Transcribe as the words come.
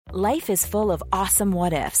Life is full of awesome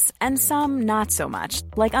what-ifs, and some not so much,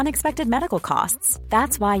 like unexpected medical costs.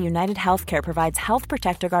 That's why United Healthcare provides Health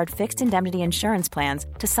Protector Guard fixed indemnity insurance plans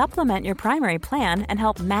to supplement your primary plan and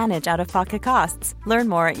help manage out-of-pocket costs. Learn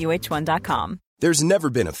more at uh1.com. There's never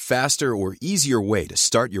been a faster or easier way to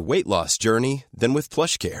start your weight loss journey than with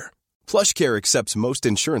PlushCare. PlushCare accepts most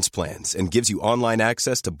insurance plans and gives you online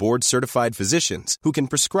access to board-certified physicians who can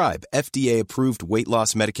prescribe FDA-approved weight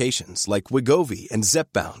loss medications like Wegovy and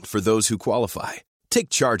Zepbound for those who qualify. Take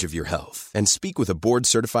charge of your health and speak with a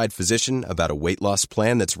board-certified physician about a weight loss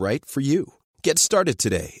plan that's right for you. Get started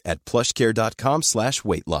today at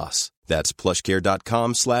plushcare.com/weight loss. That's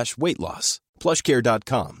plushcare.com/weight loss.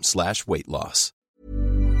 plushcare.com/weight loss.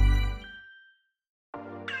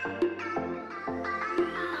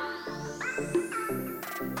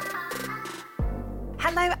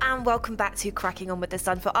 Hello and welcome back to Cracking On With The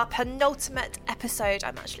Sun for our penultimate episode.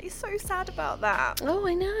 I'm actually so sad about that. Oh,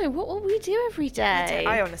 I know. What will we do every day?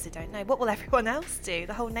 I honestly don't know. What will everyone else do?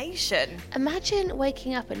 The whole nation? Imagine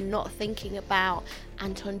waking up and not thinking about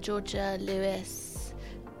Anton, Georgia, Lewis.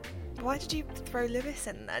 Why did you throw Lewis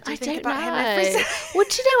in there? Do you I think don't about know. him every day? Well,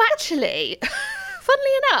 do you know, actually,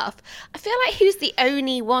 funnily enough, I feel like he was the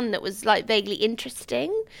only one that was like vaguely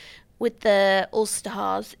interesting with the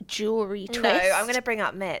All-Stars jewellery twist. No, I'm going to bring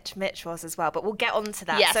up Mitch. Mitch was as well, but we'll get on to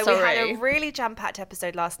that. Yeah, so sorry. we had a really jam-packed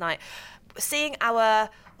episode last night. Seeing all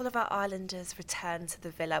of our Islanders return to the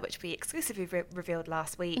villa, which we exclusively revealed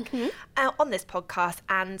last week on this podcast,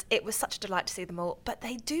 and it was such a delight to see them all. But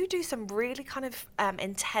they do some really kind of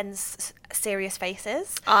intense, serious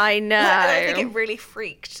faces. I know. And I think it really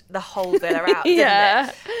freaked the whole villa out, didn't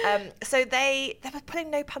it? So they were pulling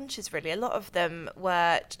no punches, really. A lot of them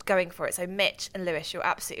were going for it. So Mitch and Lewis, you're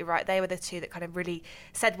absolutely right. They were the two that kind of really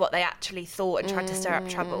said what they actually thought and tried to stir up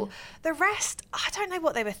trouble. The rest, I don't know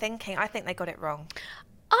what they were thinking. I think they got it wrong.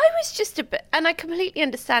 I was just a bit, and I completely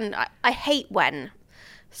understand. I hate when,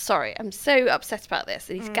 sorry, I'm so upset about this.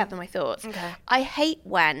 I need to gather my thoughts. Okay. I hate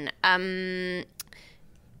when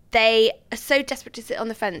they are so desperate to sit on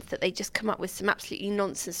the fence that they just come up with some absolutely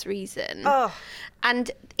nonsense reason. Oh.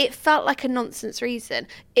 And it felt like a nonsense reason.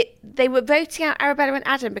 They were voting out Arabella and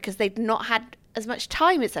Adam because they'd not had as much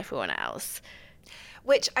time as everyone else.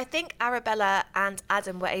 Which I think Arabella and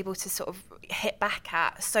Adam were able to sort of hit back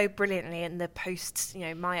at so brilliantly in the post,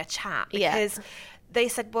 Maya chat, because they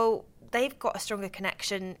said, well, they've got a stronger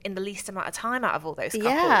connection in the least amount of time out of all those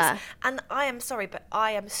couples. Yeah. And I am sorry, but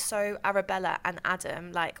I am so Arabella and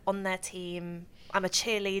Adam, like on their team. I'm a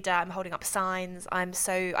cheerleader. I'm holding up signs. I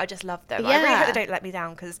just love them. I really hope they don't let me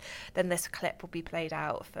down, because then this clip will be played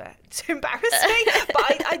out to embarrass me.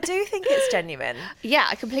 But I do think it's genuine. Yeah,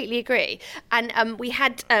 I completely agree. And we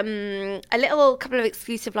had a couple of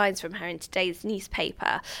exclusive lines from her in today's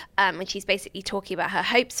newspaper, and she's basically talking about her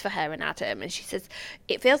hopes for her and Adam. And she says,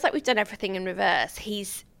 it feels like we've done everything in reverse.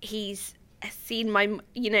 He's seen my,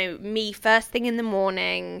 me first thing in the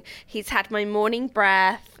morning. He's had my morning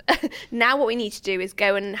breath. Now what we need to do is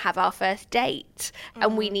go and have our first date,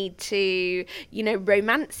 and we need to,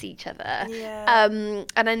 romance each other. Yeah.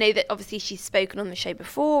 And I know that obviously she's spoken on the show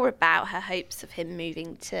before about her hopes of him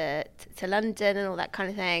moving to London and all that kind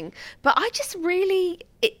of thing. But I just really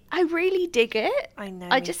dig it. I know.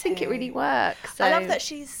 I just think it really works. So. I love that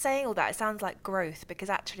she's saying all that. It sounds like growth, because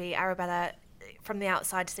actually Arabella, from the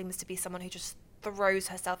outside, seems to be someone who just throws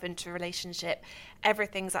herself into a relationship.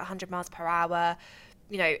 Everything's at 100 miles per hour.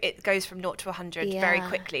 It goes from 0 to 100 very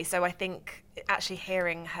quickly. So I think actually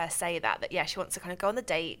hearing her say that she wants to kind of go on the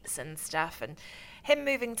dates and stuff, and him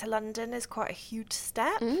moving to London is quite a huge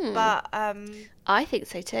step. But I think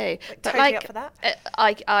so too. But totally up for that.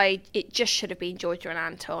 It just should have been Georgia and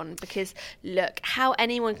Anton, because look how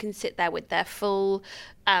anyone can sit there with their full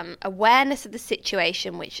awareness of the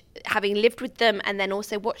situation, which, having lived with them and then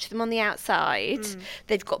also watched them on the outside,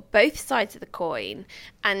 they've got both sides of the coin,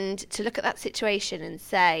 and to look at that situation and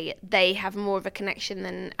say they have more of a connection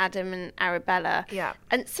than Adam and Arabella. Yeah.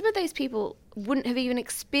 And some of those people wouldn't have even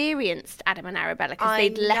experienced Adam and Arabella because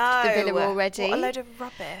they'd left the villa already. What a load of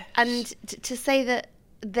rubbish. And to say that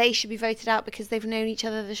they should be voted out because they've known each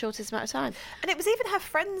other the shortest amount of time. And it was even her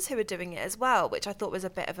friends who were doing it as well, which I thought was a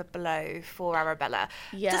bit of a blow for Arabella.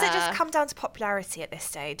 Yeah. Does it just come down to popularity at this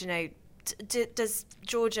stage? Does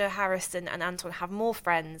Georgia, Harrison and Anton have more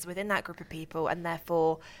friends within that group of people, and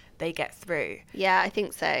therefore they get through? Yeah, I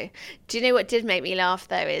think so. Do you know what did make me laugh,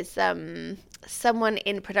 though, is someone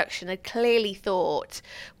in production had clearly thought,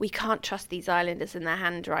 we can't trust these Islanders and their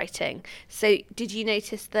handwriting. So did you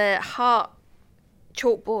notice the heart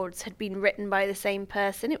chalkboards had been written by the same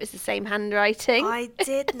person. It was the same handwriting. I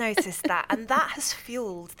did notice that, and that has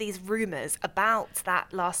fueled these rumours about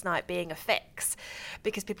that last night being a fix,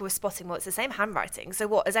 because people were spotting, well, it's the same handwriting. So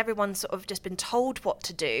what, has everyone sort of just been told what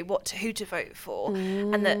to do, who to vote for,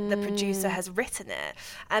 and that the producer has written it?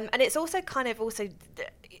 And it's also kind of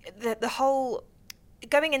the whole...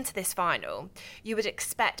 Going into this final, you would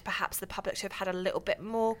expect perhaps the public to have had a little bit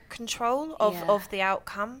more control of the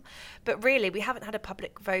outcome. But really, we haven't had a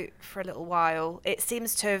public vote for a little while. It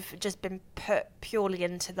seems to have just been put purely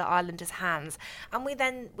into the Islanders' hands. And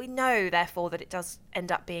we know, therefore, that it does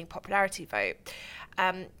end up being popularity vote.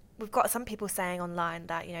 We've got some people saying online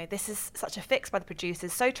that, you know, this is such a fix by the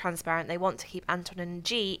producers, so transparent, they want to keep Anton and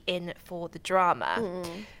G in for the drama.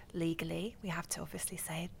 Legally, we have to obviously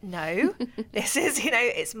say no. This is, you know,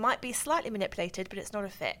 it might be slightly manipulated, but it's not a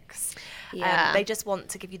fix. They just want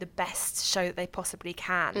to give you the best show that they possibly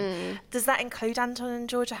can. Does that include Anton and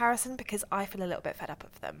Georgia Harrison? Because I feel a little bit fed up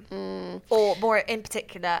of them. Or more in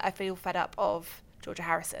particular, I feel fed up of Georgia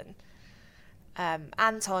Harrison.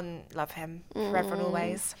 Anton, love him forever and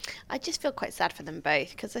always. I just feel quite sad for them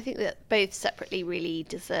both, because I think that both separately really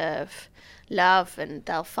deserve love, and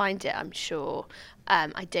they'll find it, I'm sure.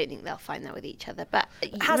 I don't think they'll find that with each other. But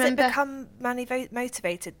has it become money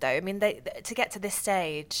motivated though? I mean, to get to this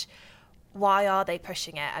stage, why are they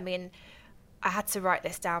pushing it? I mean, I had to write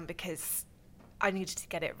this down because I needed to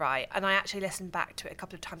get it right. And I actually listened back to it a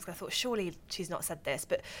couple of times because I thought, surely she's not said this.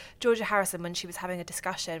 But Georgia Harrison, when she was having a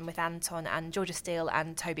discussion with Anton and Georgia Steele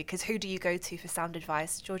and Toby, because who do you go to for sound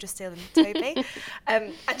advice? Georgia Steele and Toby.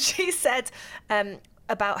 And she said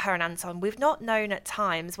about her and Anton, we've not known at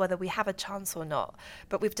times whether we have a chance or not,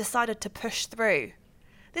 but we've decided to push through.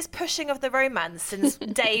 This pushing of the romance since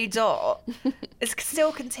day dot is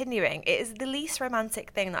still continuing. It is the least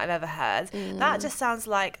romantic thing that I've ever heard. That just sounds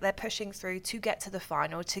like they're pushing through to get to the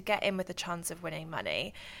final, to get in with a chance of winning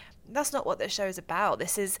money. That's not what the show is about.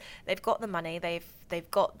 They've got the money,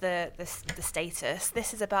 they've got the status.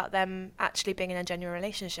 This is about them actually being in a genuine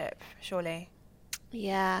relationship, surely.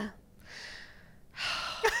 Yeah.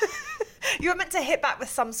 You were meant to hit back with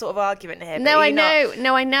some sort of argument here. No, I know.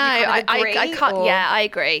 I can't. Or... Yeah, I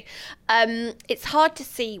agree. It's hard to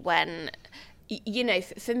see when, you know,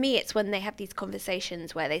 for me, it's when they have these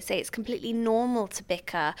conversations where they say it's completely normal to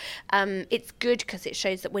bicker. It's good because it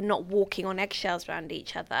shows that we're not walking on eggshells around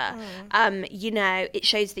each other. You know, it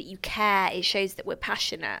shows that you care. It shows that we're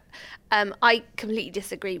passionate. I completely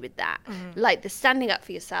disagree with that. Like, the standing up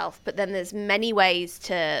for yourself, but then there's many ways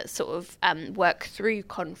to sort of work through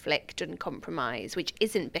conflict and compromise, which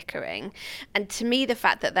isn't bickering. And to me, the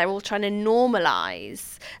fact that they're all trying to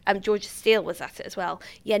normalise, Georgia Steele was at it as well,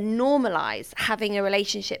 normalise having a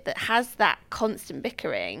relationship that has that constant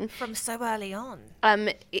bickering. From so early on.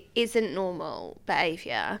 It isn't normal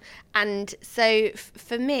behaviour. And so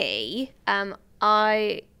for me,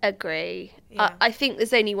 I agree. Yeah. I think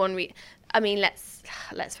there's only one I mean,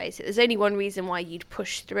 let's face it. There's only one reason why you'd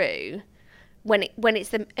push through when it's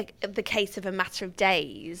the case of a matter of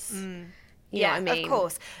days. You know what I mean? Of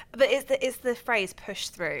course. But it's the phrase "push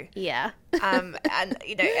through." Yeah. And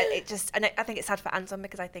you know, I think it's sad for Anton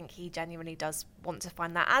because I think he genuinely does want to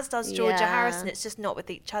find that, as does Georgia Harrison. It's just not with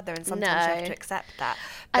each other, and sometimes you have to accept that.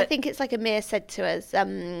 But I think it's like Amir said to us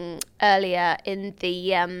earlier in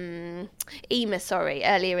the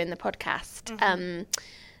earlier in the podcast.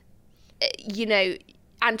 You know,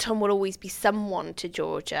 Anton will always be someone to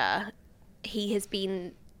Georgia. He has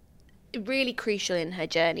been really crucial in her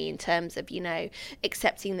journey in terms of, you know,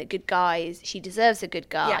 accepting that good guys, she deserves a good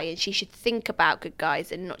guy, and she should think about good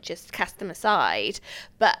guys and not just cast them aside.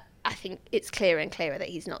 But I think it's clearer and clearer that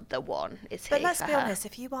he's not the one. But let's be honest,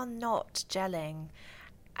 if you are not gelling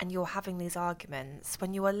and you're having these arguments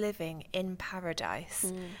when you are living in paradise,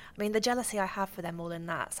 I mean, the jealousy I have for them all in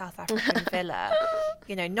that South African villa,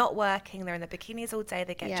 you know, not working, they're in the bikinis all day,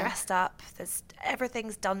 they get dressed up,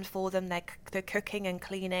 everything's done for them, they're cooking and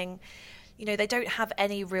cleaning, you know, they don't have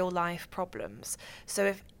any real life problems. So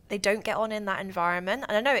if they don't get on in that environment,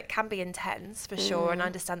 and I know it can be intense for sure, and I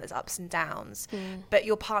understand there's ups and downs, but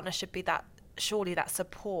your partner should be surely that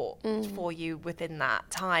support for you within that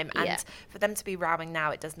time. And for them to be rowing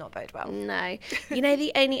now, it does not bode well. No. You know,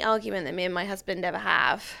 the only argument that me and my husband ever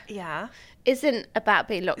have isn't about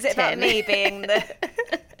being locked in. Is it about me being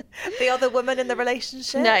the other woman in the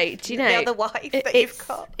relationship? No, do you know? The other wife that you've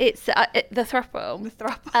got? It's the throuple. The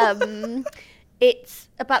throuple. It's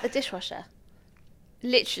about the dishwasher.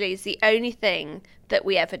 Literally is the only thing that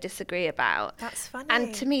we ever disagree about. That's funny.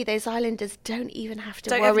 And to me, those Islanders don't even have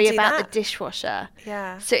to worry about the dishwasher.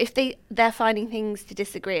 Yeah. So if they're finding things to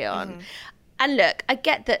disagree on, And look, I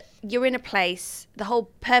get that you're in a place, the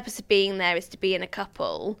whole purpose of being there is to be in a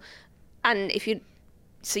couple. And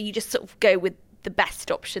so you just sort of go with the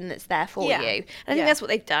best option that's there for you. And I think that's what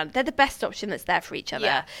they've done. They're the best option that's there for each other.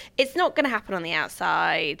 Yeah. It's not going to happen on the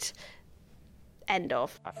outside. End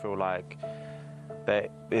of. I feel like there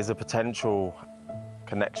is a potential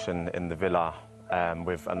connection in the villa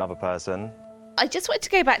with another person. I just want to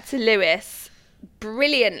go back to Lewis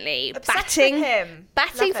brilliantly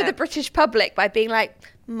batting for the British public by being like,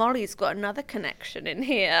 Molly's got another connection in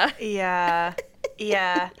here. Yeah.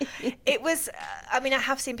 It was, I mean, I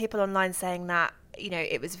have seen people online saying that, you know,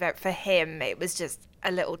 it was for him, it was just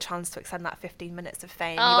a little chance to extend that 15 minutes of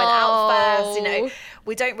fame. He went out first, you know.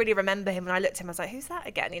 We don't really remember him. When I looked at him, I was like, who's that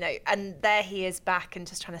again? You know, and there he is back and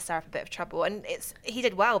just trying to stir up a bit of trouble. And he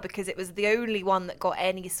did well because it was the only one that got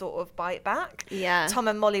any sort of bite back. Yeah. Tom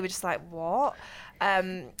and Molly were just like, what? I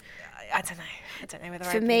don't know whether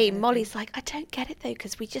for me, Molly's like, I don't get it though,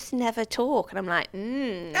 because we just never talk. And I'm like,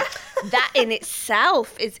 that in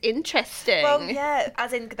itself is interesting. Well, yeah,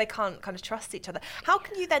 as in they can't kind of trust each other. How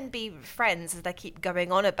can you then be friends, as they keep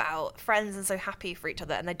going on about, friends and so happy for each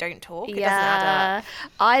other, and they don't talk? It doesn't add up.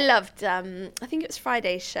 I loved, I think it was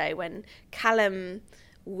Friday's show when Callum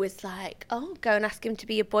was like, oh, go and ask him to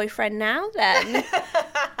be your boyfriend now then.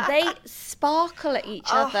 They sparkle at each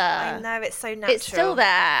other. I know, it's so natural. It's still there.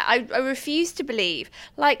 I refuse to believe.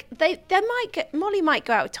 Like, Molly might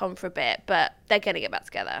go out with Tom for a bit, but they're going to get back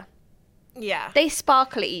together. Yeah. They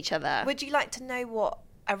sparkle at each other. Would you like to know what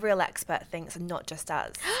a real expert thinks and not just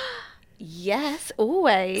us? Yes,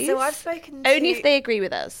 always. So I've spoken to... Only if they agree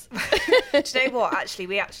with us. Do you know what? Actually,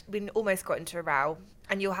 we almost got into a row,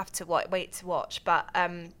 and you'll have to wait to watch. But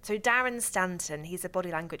so Darren Stanton, he's a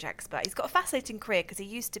body language expert. He's got a fascinating career because he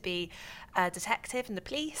used to be a detective in the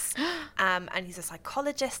police, and he's a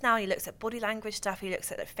psychologist now. He looks at body language stuff. He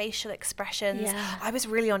looks at the facial expressions. Yeah. I was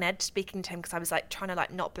really on edge speaking to him because I was like trying to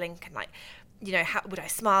like not blink and like, you know, how would I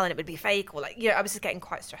smile and it would be fake, or like, you know, I was just getting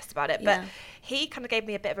quite stressed about it. But he kind of gave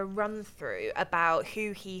me a bit of a run through about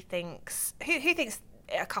who he thinks, who thinks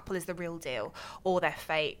a couple is the real deal or they're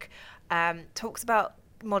fake. Talks about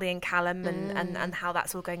Molly and Callum and how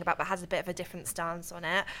that's all going about, but has a bit of a different stance on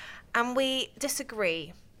it. And we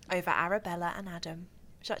disagree over Arabella and Adam.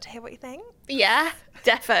 Would you like to hear what you think? Yeah,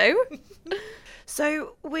 defo.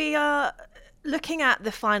 So we are looking at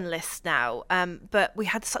the finalists now, but we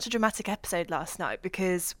had such a dramatic episode last night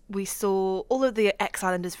because we saw all of the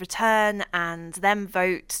ex-Islanders return and them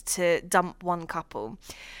vote to dump one couple.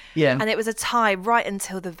 Yeah. And it was a tie right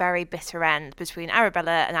until the very bitter end between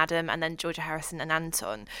Arabella and Adam and then Georgia Harrison and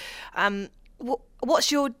Anton.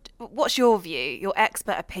 What's your view, your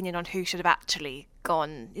expert opinion on who should have actually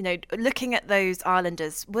gone? You know, looking at those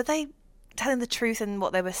Islanders, were they telling the truth in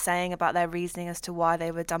what they were saying about their reasoning as to why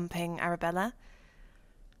they were dumping Arabella?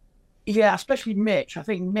 Yeah, especially Mitch. I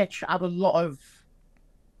think Mitch had a lot of...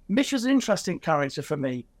 Mitch was an interesting character for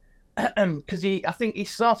me because I think he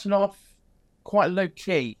started off quite low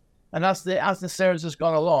key, and as the series has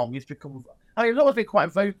gone along, he's become... I mean, a lot of it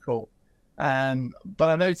quite vocal, but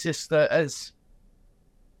I noticed that as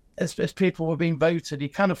people were being voted, he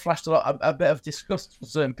kind of flashed a bit of disgust for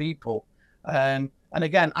certain people. And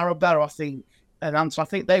again, Arabella, I think, and Anton, I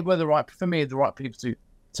think they were the right people to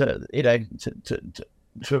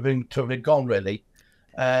have been gone, really.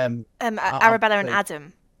 Arabella and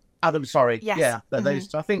Adam. Adam, sorry. Yes. Yeah.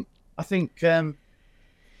 Those, I think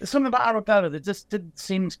there's something about Arabella that just didn't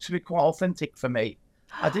seem to be quite authentic for me.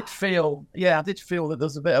 I did feel that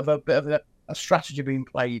there's a bit of a strategy being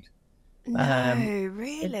played. No,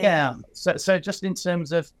 really. Yeah. So just in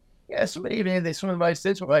terms of some of the most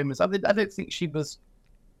intimate moments, I don't think she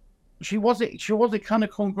wasn't kind of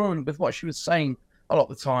congruent with what she was saying a lot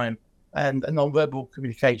of the time, and non-verbal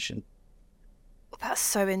communication. That's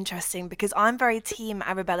so interesting because I'm very team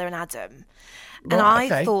Arabella and Adam. And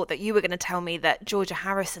I thought that you were going to tell me that Georgia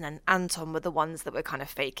Harrison and Anton were the ones that were kind of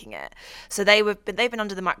faking it. So they've been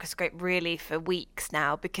under the microscope really for weeks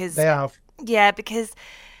now because... They have. Yeah, because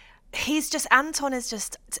Anton is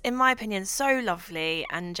just, in my opinion, so lovely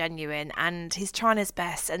and genuine, and he's trying his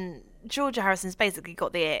best, and Georgia Harrison's basically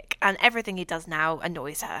got the ick, and everything he does now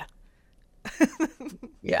annoys her.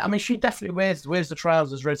 Yeah, I mean, she definitely wears the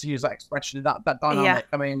trousers, ready to use that expression, that dynamic. Yeah.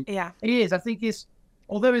 I mean, he is. I think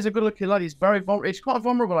although he's a good-looking lad, he's very vulnerable. He's quite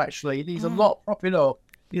vulnerable, actually. He needs a lot propping up.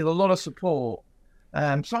 He needs a lot of support.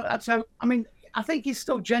 So I mean, I think he's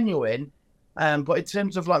still genuine. But in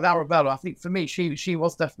terms of like Arabella, I think for me, she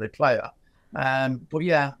was definitely a player. But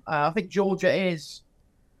yeah, I think Georgia is.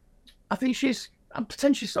 I think she's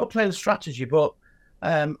potentially still playing the strategy, but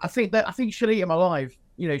I think she'll eat him alive.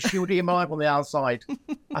 she would eat him alive on the outside.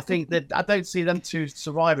 I think that I don't see them two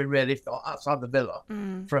surviving really outside the villa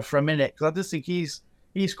for a minute, because I just think he's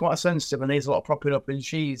quite sensitive and needs a lot of propping up, and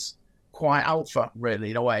she's quite alpha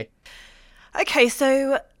really in a way. Okay,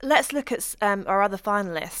 so let's look at our other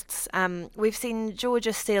finalists. We've seen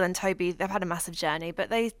Georgia, Steele and Toby. They've had a massive journey, but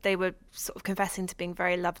they were sort of confessing to being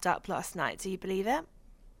very loved up last night. Do you believe it?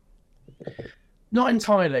 Not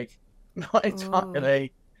entirely. Not entirely. Ooh.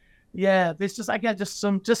 Yeah, there's just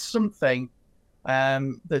something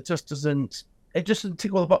that just doesn't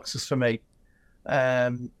tick all the boxes for me.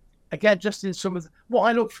 Again, just in some of what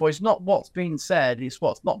I look for is not what's being said, it's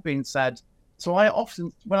what's not being said. So I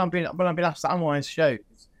often, when I'm being asked to analyse shows,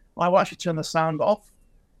 I will actually turn the sound off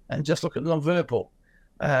and just look at the non-verbal.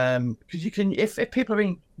 Because you can, if people are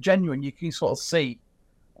being genuine, you can sort of see,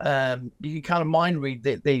 you can kind of mind read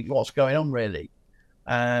what's going on really.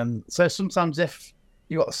 So sometimes if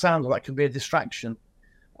you got the sound, that can be a distraction.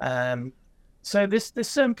 So there's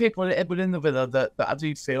certain people within the villa that I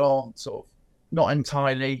do feel are sort of not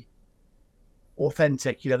entirely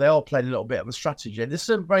authentic. They all play a little bit of a strategy. There's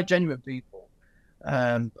some very genuine people,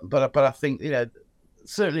 but I think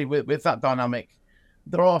certainly with that dynamic,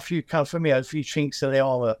 there are a few chinks in the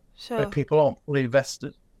armour where people aren't fully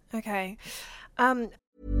invested. Okay.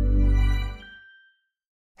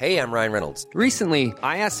 Hey, I'm Ryan Reynolds. Recently,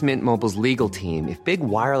 I asked Mint Mobile's legal team if big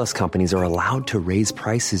wireless companies are allowed to raise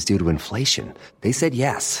prices due to inflation. They said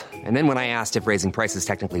yes. And then when I asked if raising prices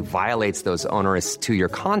technically violates those onerous 2-year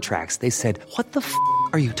contracts, they said, "What the f***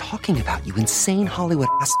 are you talking about, you insane Hollywood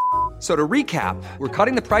ass f-?" So to recap, we're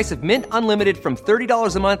cutting the price of Mint Unlimited from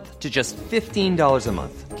 $30 a month to just $15 a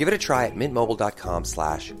month. Give it a try at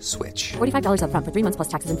mintmobile.com/switch. $45 up front for 3 months plus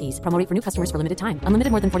taxes and fees. Promo rate for new customers for limited time. Unlimited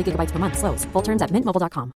more than 40 gigabytes per month. Slows full terms at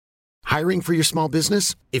mintmobile.com. Hiring for your small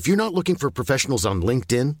business? If you're not looking for professionals on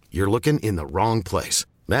LinkedIn, you're looking in the wrong place.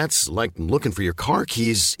 That's like looking for your car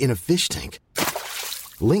keys in a fish tank.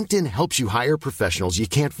 LinkedIn helps you hire professionals you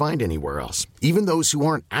can't find anywhere else, even those who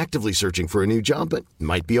aren't actively searching for a new job but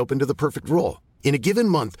might be open to the perfect role. In a given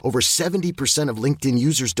month, over 70% of LinkedIn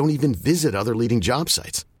users don't even visit other leading job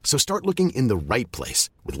sites. So start looking in the right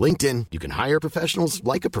place. With LinkedIn, you can hire professionals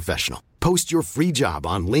like a professional. Post your free job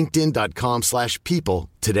on linkedin.com/people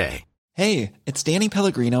today. Hey, it's Danny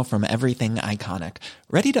Pellegrino from Everything Iconic.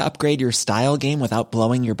 Ready to upgrade your style game without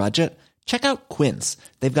blowing your budget? Check out Quince.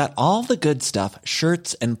 They've got all the good stuff,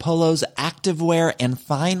 shirts and polos, activewear, and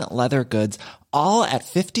fine leather goods, all at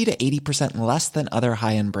 50 to 80% less than other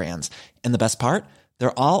high-end brands. And the best part?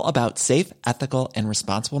 They're all about safe, ethical, and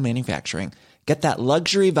responsible manufacturing. Get that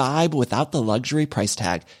luxury vibe without the luxury price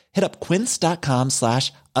tag. Hit up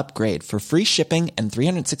quince.com/upgrade for free shipping and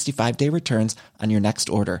 365-day returns on your next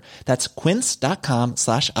order. That's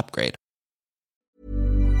quince.com/upgrade.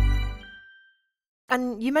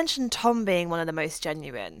 And you mentioned Tom being one of the most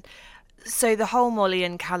genuine. So the whole Molly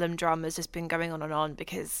and Callum drama has just been going on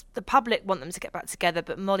because the public want them to get back together,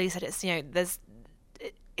 but Molly said it's,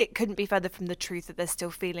 it couldn't be further from the truth that there's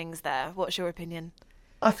still feelings there. What's your opinion?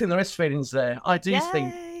 I think there is feelings there. I do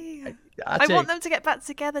think. I want them to get back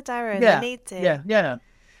together, Darren. Yeah, they need to.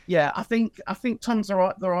 Yeah. I think Tom's the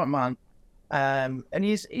right man, and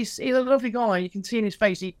he's a lovely guy. You can see in his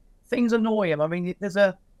face, things annoy him. I mean, there's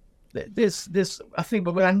I think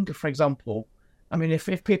with anger, for example. I mean, if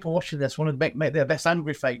people watching this want to make their best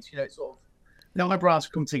angry face, sort of the eyebrows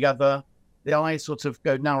come together, the eyes sort of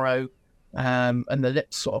go narrow, and the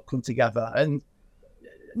lips sort of come together, and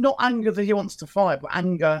not anger that he wants to fight, but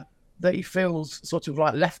anger that he feels sort of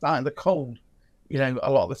like left out in the cold. A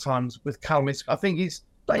lot of the times with Callum, I think he's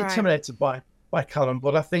intimidated by Callum,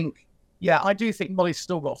 but I think, I do think Molly's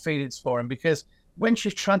still got feelings for him, because when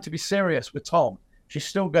she's trying to be serious with Tom, she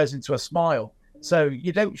still goes into a smile. So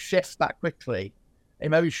you don't shift that quickly,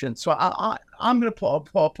 emotion. So I'm going to put a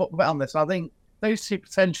bet on this. I think those two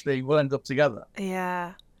potentially will end up together.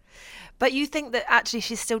 Yeah. But you think that actually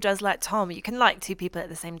she still does like Tom? You can like two people at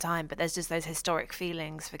the same time, but there's just those historic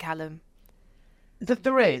feelings for Callum.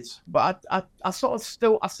 There is, but I sort of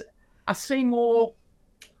still... I see more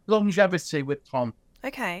longevity with Tom.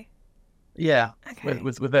 Okay. Yeah, okay.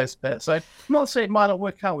 With those bits. So I'm not saying it might not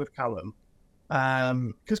work out with Callum,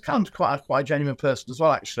 because Callum's quite a genuine person as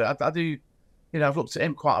well. Actually, I do. I've looked at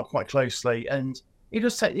him quite closely, and he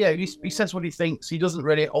just said, he says what he thinks. He doesn't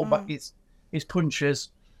really hold back his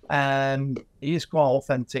punches, and he is quite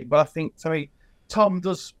authentic. But I think Tom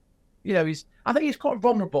does. I think he's quite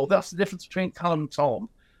vulnerable. That's the difference between Callum and Tom.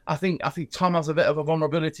 I think Tom has a bit of a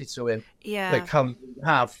vulnerability to him that Callum doesn't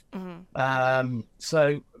have. Mm-hmm.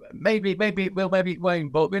 So maybe it will, maybe it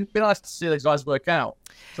won't. But it'd be nice to see those guys work out.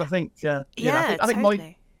 So I think, I think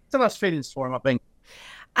Molly still has feelings for him. I think.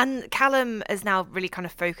 And Callum is now really kind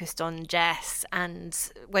of focused on Jess, and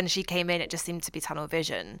when she came in, it just seemed to be tunnel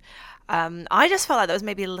vision. I just felt like that was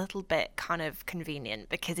maybe a little bit kind of convenient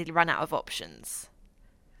because he'd run out of options.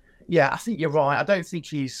 Yeah, I think you're right. I don't think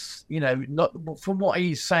he's, not from what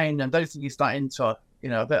he's saying, I don't think he's that into,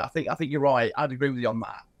 I think you're right. I'd agree with you on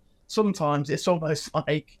that. Sometimes it's almost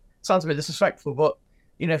like, sounds a bit disrespectful, but,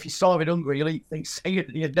 if you're starving hungry, you'll eat things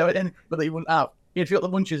you'd know anything that you wouldn't have. If you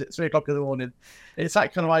got the munchies at 3 o'clock in the morning, it's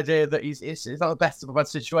that kind of idea that it's not the best of a bad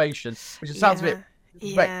situation, which sounds a bit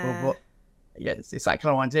disrespectful, but yeah, it's that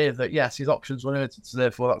kind of idea that yes, his options were limited, so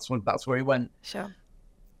therefore that's where he went. Sure.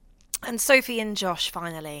 And Sophie and Josh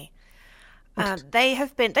finally, they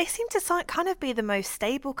seem to kind of be the most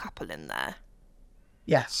stable couple in there.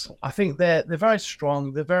 Yes, I think they're very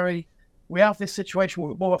strong. We have this situation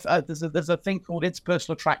where there's a thing called interpersonal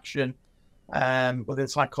attraction within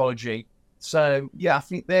psychology. So yeah, I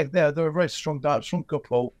think they're a very strong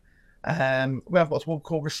couple. We have what's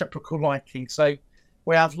called reciprocal liking. So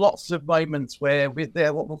we have lots of moments where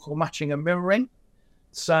they're what we'll call matching and mirroring.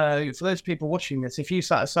 So for those people watching this, if you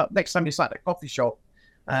next time you sat at a coffee shop,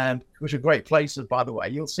 which are great places by the way,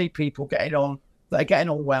 you'll see people getting on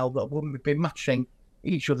well that wouldn't be matching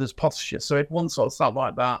each other's posture. So if one sort of sat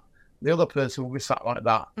like that, the other person will be sat like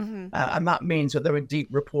that. Mm-hmm. And that means that they're in deep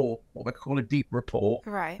rapport, what we call a deep rapport.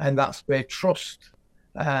 Right. And that's where trust,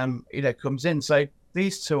 comes in. So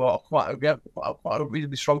these two are quite a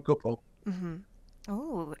reasonably strong couple. Mm-hmm.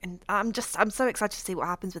 Oh, and I'm so excited to see what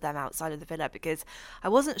happens with them outside of the villa, because I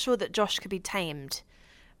wasn't sure that Josh could be tamed,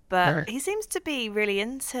 but he seems to be really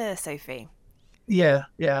into Sophie. Yeah.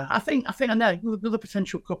 I think I know another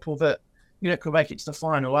potential couple that, could make it to the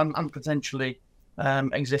final and potentially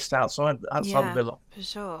exist outside the villa. For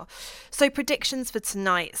sure. So predictions for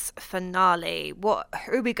tonight's finale. Who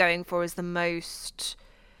are we going for as the most?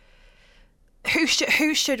 Who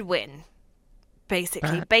should win?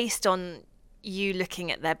 Basically, based on you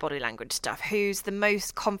looking at their body language stuff. Who's the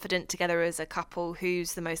most confident together as a couple?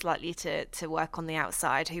 Who's the most likely to work on the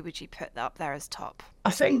outside? Who would you put up there as top?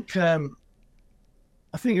 I think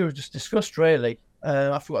it was just discussed really.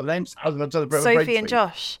 I forgot the names. Sophie and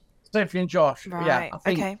Josh. Sophie and Josh. Right. Yeah,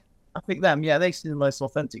 I think them. Yeah, they seem the most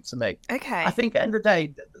authentic to me. Okay. I think at the end of the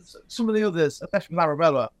day, some of the others, especially with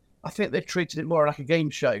Arabella, I think they've treated it more like a game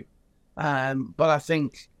show. But I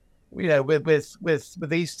think, with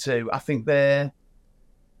these two, I think it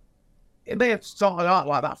may have started out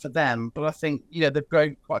like that for them, but I think, they've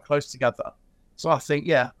grown quite close together. So I think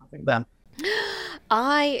them.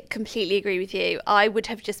 I completely agree with you. I would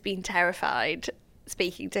have just been terrified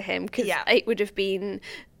speaking to him because it would have been...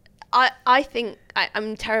 I think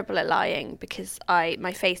I'm terrible at lying because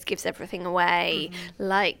my face gives everything away. Mm-hmm.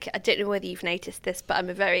 Like, I don't know whether you've noticed this, but I'm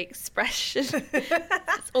a very expression.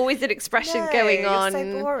 There's always an expression going on.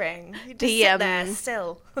 You're so boring. You just sit there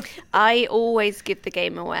still. I always give the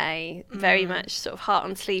game away. Very much sort of heart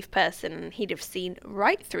on sleeve person, and he'd have seen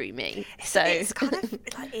right through me. It's kind of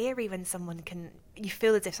like eerie when you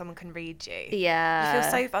feel as if someone can read you. Yeah. You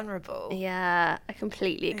feel so vulnerable. Yeah, I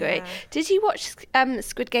completely agree. Yeah. Did you watch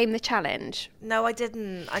Squid Game The Challenge? No, I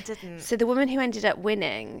didn't. So the woman who ended up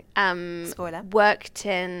winning spoiler, worked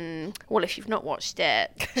in... Well, if you've not watched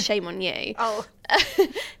it, shame on you. Oh.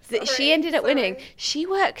 She ended up winning. She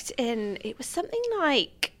worked in... It was something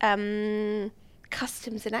like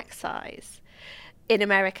customs and excise in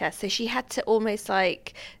America. So she had to almost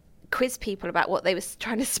like quiz people about what they were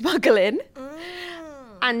trying to smuggle in.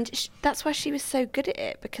 And that's why she was so good at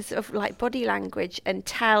it, because of like body language and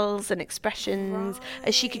tells and expressions,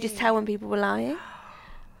 and she could just tell when people were lying.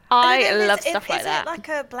 I love stuff like that. Is it like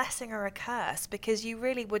a blessing or a curse? Because you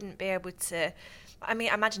really wouldn't be able to... I mean,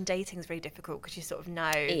 I imagine dating is really difficult because you sort of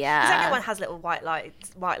know. Yeah. Because everyone has little white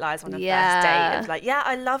lies on a first date. Of like,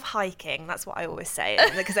 I love hiking. That's what I always say.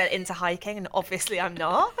 Because they're into hiking, and obviously I'm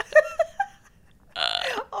not.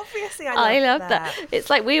 Obviously I love that. It's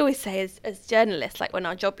like we always say as journalists, like when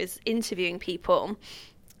our job is interviewing people,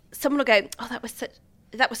 someone will go, oh, that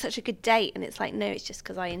was such a good date. And it's like, no, it's just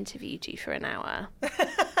because I interviewed you for an hour.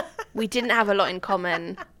 We didn't have a lot in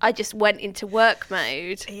common. I just went into work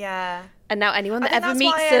mode. Yeah. And now anyone that ever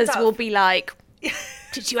meets us will be like,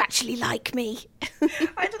 did you actually like me?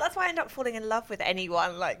 That's why I end up falling in love with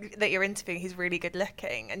anyone like that you're interviewing who's really good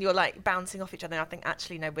looking, and you're like bouncing off each other. And I think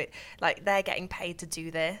actually no, but like they're getting paid to do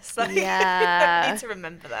this. Like, yeah, you need to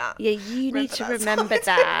remember that. Yeah, you need to remember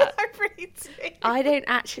that. I really do. I don't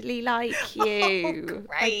actually like you.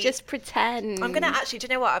 Oh, I just pretend. I'm gonna actually. Do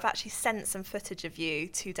you know what? I've actually sent some footage of you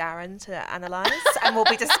to Darren to analyse, and we'll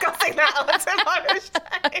be discussing that on tomorrow's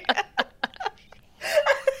show.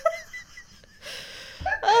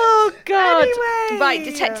 Oh God! Anyway, Right,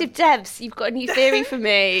 Detective Debs, you've got a new theory for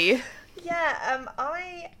me. Yeah,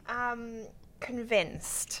 I am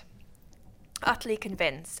utterly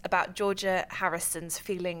convinced about Georgia Harrison's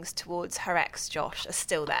feelings towards her ex Josh are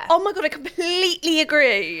still there. Oh my God, I completely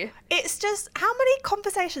agree. It's just, how many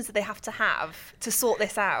conversations do they have to sort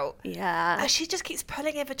this out? Yeah. She just keeps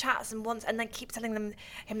pulling over chats and then keeps telling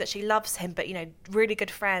him that she loves him, but, really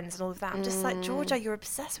good friends and all of that. I'm just like, Georgia, you're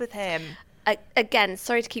obsessed with him. Again,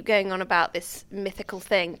 sorry to keep going on about this mythical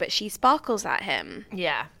thing, but she sparkles at him.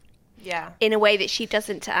 Yeah. In a way that she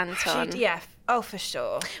doesn't to Anton. Oh, for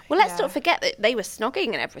sure. Well, let's not forget that they were snogging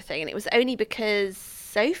and everything, and it was only because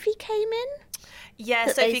Sophie came in. Yeah,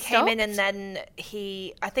 Sophie came in, and then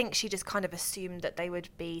I think she just kind of assumed that they would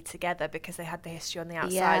be together because they had the history on the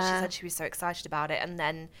outside. Yeah. She said she was so excited about it, and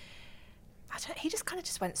then he just kind of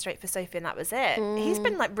just went straight for Sophie, and that was it. He's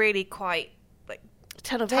been really quite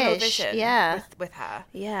tunnel vision with her.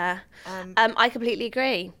 Yeah. I completely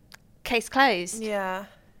agree. Case closed. Yeah.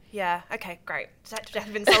 Okay, great. Detective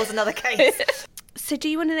Devin solves another case. So do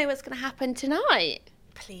you want to know what's going to happen tonight?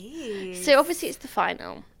 Please. So obviously it's the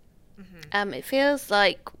final. Mm-hmm. It feels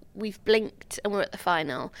like we've blinked and we're at the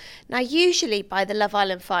final. Now, usually by the Love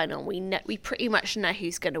Island final, we pretty much know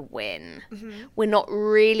who's going to win. Mm-hmm. We're not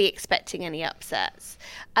really expecting any upsets.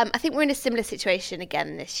 I think we're in a similar situation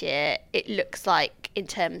again this year. It looks like in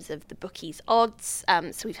terms of the bookies' odds.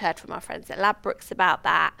 So we've heard from our friends at Ladbrokes about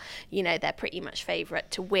that. They're pretty much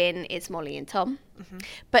favourite to win is Molly and Tom. Mm-hmm.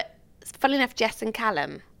 But funnily enough, Jess and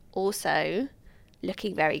Callum also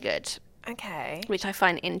looking very good. Okay. Which I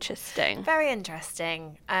find interesting. Very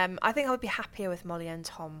interesting. I think I would be happier with Molly and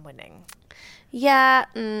Tom winning. Yeah,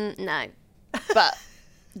 no. But,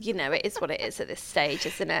 it is what it is at this stage,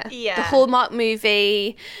 isn't it? Yeah. The Hallmark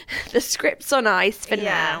movie, the script's on ice for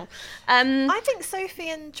now. I think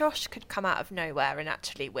Sophie and Josh could come out of nowhere and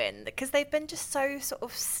actually win because they've been just so sort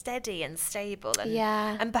of steady and stable.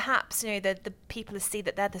 And perhaps, the people see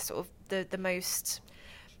that they're the sort of the most...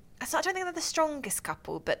 So I don't think they're the strongest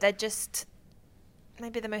couple, but they're just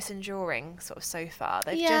maybe the most enduring sort of so far.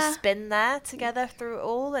 They've just been there together through it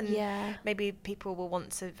all, and maybe people will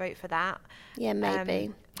want to vote for that. Yeah,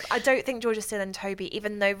 maybe. I don't think Georgia Still and Toby,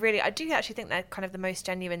 even though really I do actually think they're kind of the most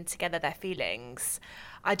genuine together, their feelings.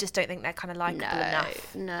 I just don't think they're kind of likeable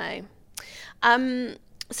enough. No.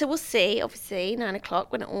 So we'll see, obviously, 9:00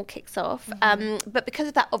 when it all kicks off. Mm-hmm. But because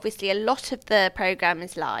of that, obviously, a lot of the programme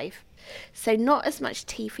is live. So not as much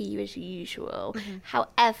tea for you as usual. Mm-hmm.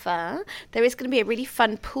 However, there is going to be a really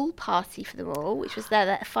fun pool party for them all, which was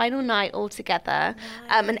their final night all together.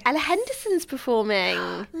 Nice. And Ella Henderson's performing.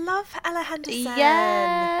 Love Ella Henderson.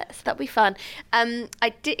 Yeah, so that'll be fun.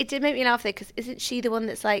 It did make me laugh though, because isn't she the one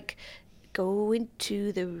that's like, going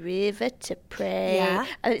to the river to pray? Yeah.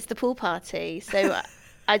 And it's the pool party. So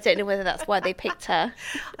I don't know whether that's why they picked her.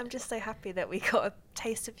 I'm just so happy that we got a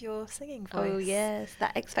taste of your singing voice. Oh, yes,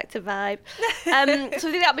 that X Factor vibe. So I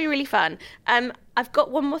think that'll be really fun. I've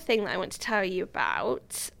got one more thing that I want to tell you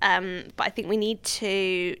about, but I think we need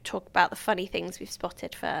to talk about the funny things we've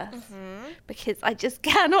spotted first, because I just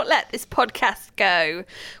cannot let this podcast go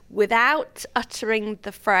without uttering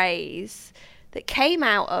the phrase that came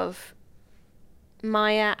out of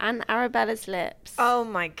Maya and Arabella's lips. Oh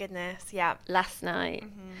my goodness, yeah. Last night.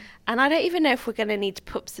 Mm-hmm. And I don't even know if we're going to need to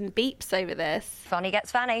put some beeps over this. Funny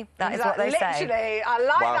gets funny. That is what they say. Literally, I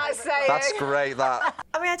like that saying. That's great, that.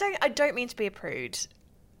 I mean, I don't mean to be a prude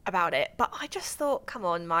about it, but I just thought, come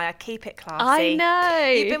on, Maya, keep it classy. I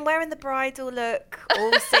know. You've been wearing the bridal look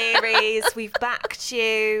all series. We've backed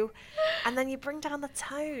you. And then you bring down the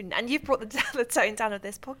tone. And you've brought the tone down of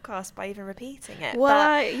this podcast by even repeating it. Well,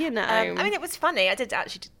 but, I mean, it was funny. I did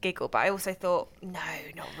actually giggle, but I also thought, no,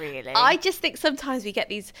 not really. I just think sometimes we get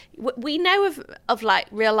these... We know of like,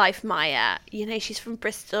 real-life Maya. She's from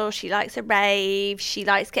Bristol. She likes a rave. She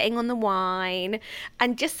likes getting on the wine.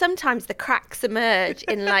 And just sometimes the cracks emerge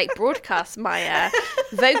in, like, broadcast Maya,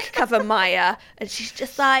 Vogue cover Maya. And she's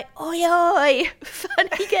just like, oi, oi,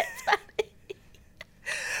 funny gets funny.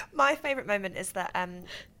 My favourite moment is that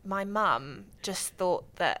my mum just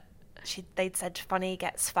thought that they'd said funny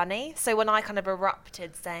gets funny. So when I kind of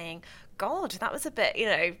erupted saying, God, that was a bit,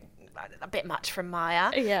 a bit much from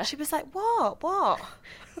Maya. Yeah. She was like, what?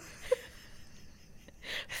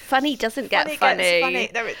 Funny doesn't get funny. Gets funny.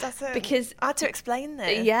 No, it doesn't. Because I had to explain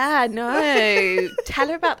this. Yeah, no. Tell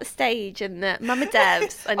her about the stage and the Mama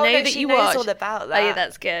Devs. I know that you watch. She knows all about that. Oh, yeah,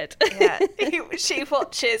 that's good. Yeah, she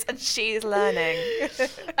watches and she's learning.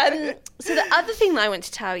 So the other thing that I want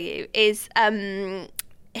to tell you is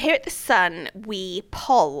here at The Sun, we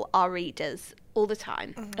poll our readers all the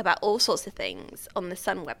time about all sorts of things on the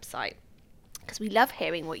Sun website. because we love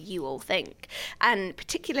hearing what you all think, and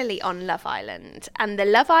particularly on Love Island. And the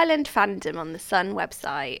Love Island fandom on the Sun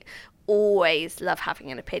website always love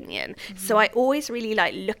having an opinion. So I always really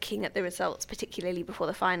like looking at the results, particularly before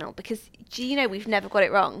the final, because do you know we've never got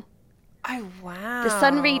it wrong? Oh, wow. The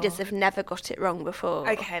Sun readers have never got it wrong before.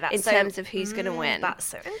 Okay, that's in terms of who's going to win. That's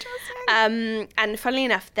so interesting. And funnily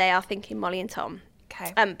enough, they are thinking Molly and Tom.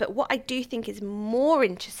 Okay. But what I do think is more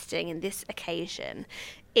interesting in this occasion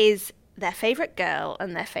is their favourite girl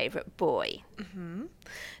and their favourite boy.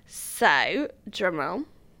 So, drumroll.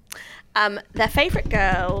 Their favourite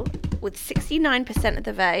girl with 69% of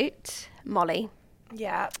the vote, Molly.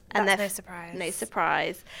 Yeah, And that's their- no surprise. No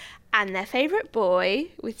surprise. And their favourite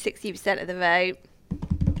boy with 60% of the vote,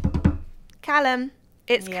 Callum.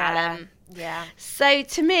 It's Callum. Yeah. So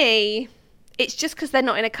to me, it's just because they're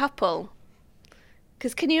not in a couple.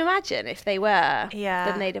 Because can you imagine if they were?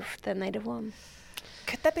 Yeah. Then they'd have won.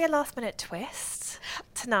 Could there be a last-minute twist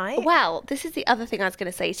tonight? Well, this is the other thing I was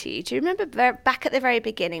going to say to you. Do you remember back at the very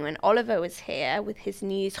beginning when Oliver was here with his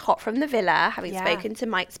news hot from the villa, having spoken to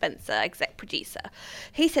Mike Spencer, exec producer?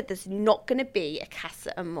 He said there's not going to be a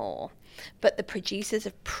Casa Amor, but the producers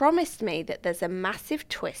have promised me that there's a massive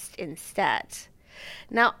twist instead.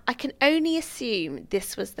 Now, I can only assume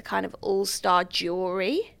this was the kind of all-star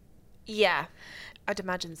jury. Yeah, I'd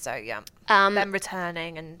imagine so, yeah. Them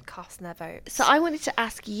returning and casting their votes. So I wanted to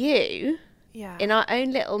ask you, Yeah. in our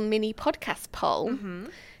own little mini podcast poll,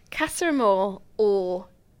 Casa Amor or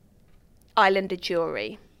Islander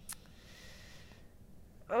jury?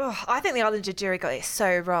 I think the Islander jury got it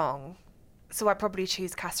so wrong. So I'd probably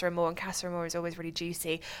choose Casa Amor, and Casa Amor is always really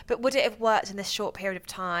juicy. But would it have worked in this short period of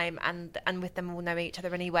time and with them all knowing each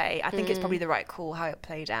other anyway? I think it's probably the right call how it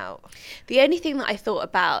played out. The only thing that I thought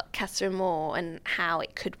about Casa Amor and how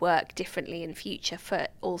it could work differently in future for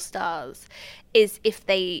All Stars is if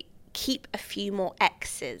they keep a few more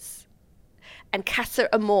X's. And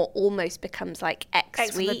Casa Amor almost becomes like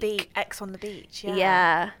X Week. X on the beach,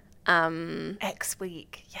 yeah. Yeah. X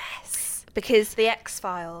Week, yes. Because The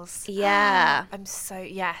X-Files. Yeah.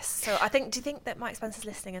 Yes. So I think, do you think that Mike Spencer's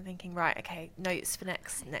listening and thinking, right, okay, notes for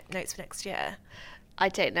next year? I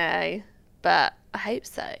don't know, but I hope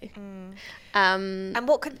so. And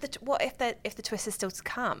what if the twist is still to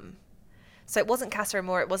come? So it wasn't Casa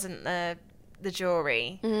Amor, it wasn't the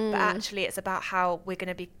jury, but actually it's about how we're going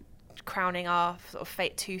to be crowning our sort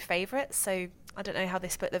of two favourites. So I don't know how they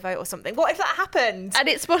split the vote or something. What if that happened? And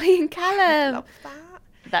it's Molly and Callum. Love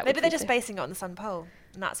that. Maybe they're just basing it on the Sun poll,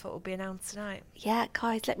 and that's what will be announced tonight. Yeah,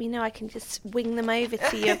 guys, let me know. I can just wing them over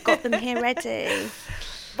to you. I've got them here ready.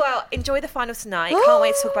 Well, enjoy the final tonight. Can't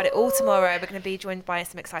wait to talk about it all tomorrow. We're going to be joined by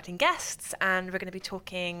some exciting guests, and we're going to be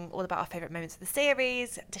talking all about our favourite moments of the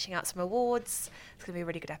series, dishing out some awards. It's going to be a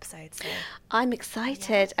really good episode. So. I'm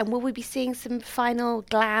excited. And will we be seeing some final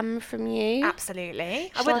glam from you?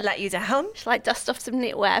 Absolutely. I wouldn't let you down. Shall I dust off some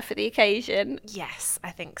knitwear for the occasion? Yes,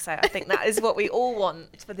 I think so. I think that is what we all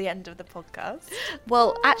want for the end of the podcast.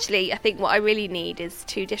 Well, actually, I think what I really need is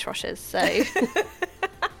 2 dishwashers, so...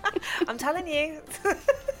 I'm telling you.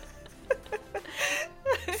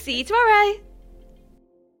 See you tomorrow.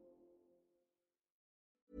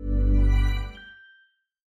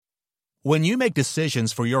 When you make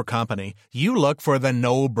decisions for your company, you look for the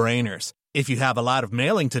no-brainers. If you have a lot of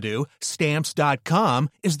mailing to do, Stamps.com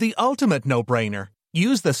is the ultimate no-brainer.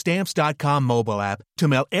 Use the Stamps.com mobile app to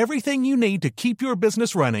mail everything you need to keep your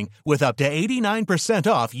business running with up to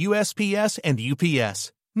 89% off USPS and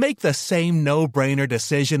UPS. Make the same no-brainer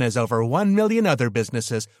decision as over 1 million other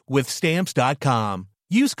businesses with Stamps.com.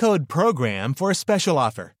 Use code PROGRAM for a special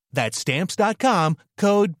offer. That's Stamps.com,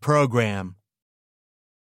 code PROGRAM.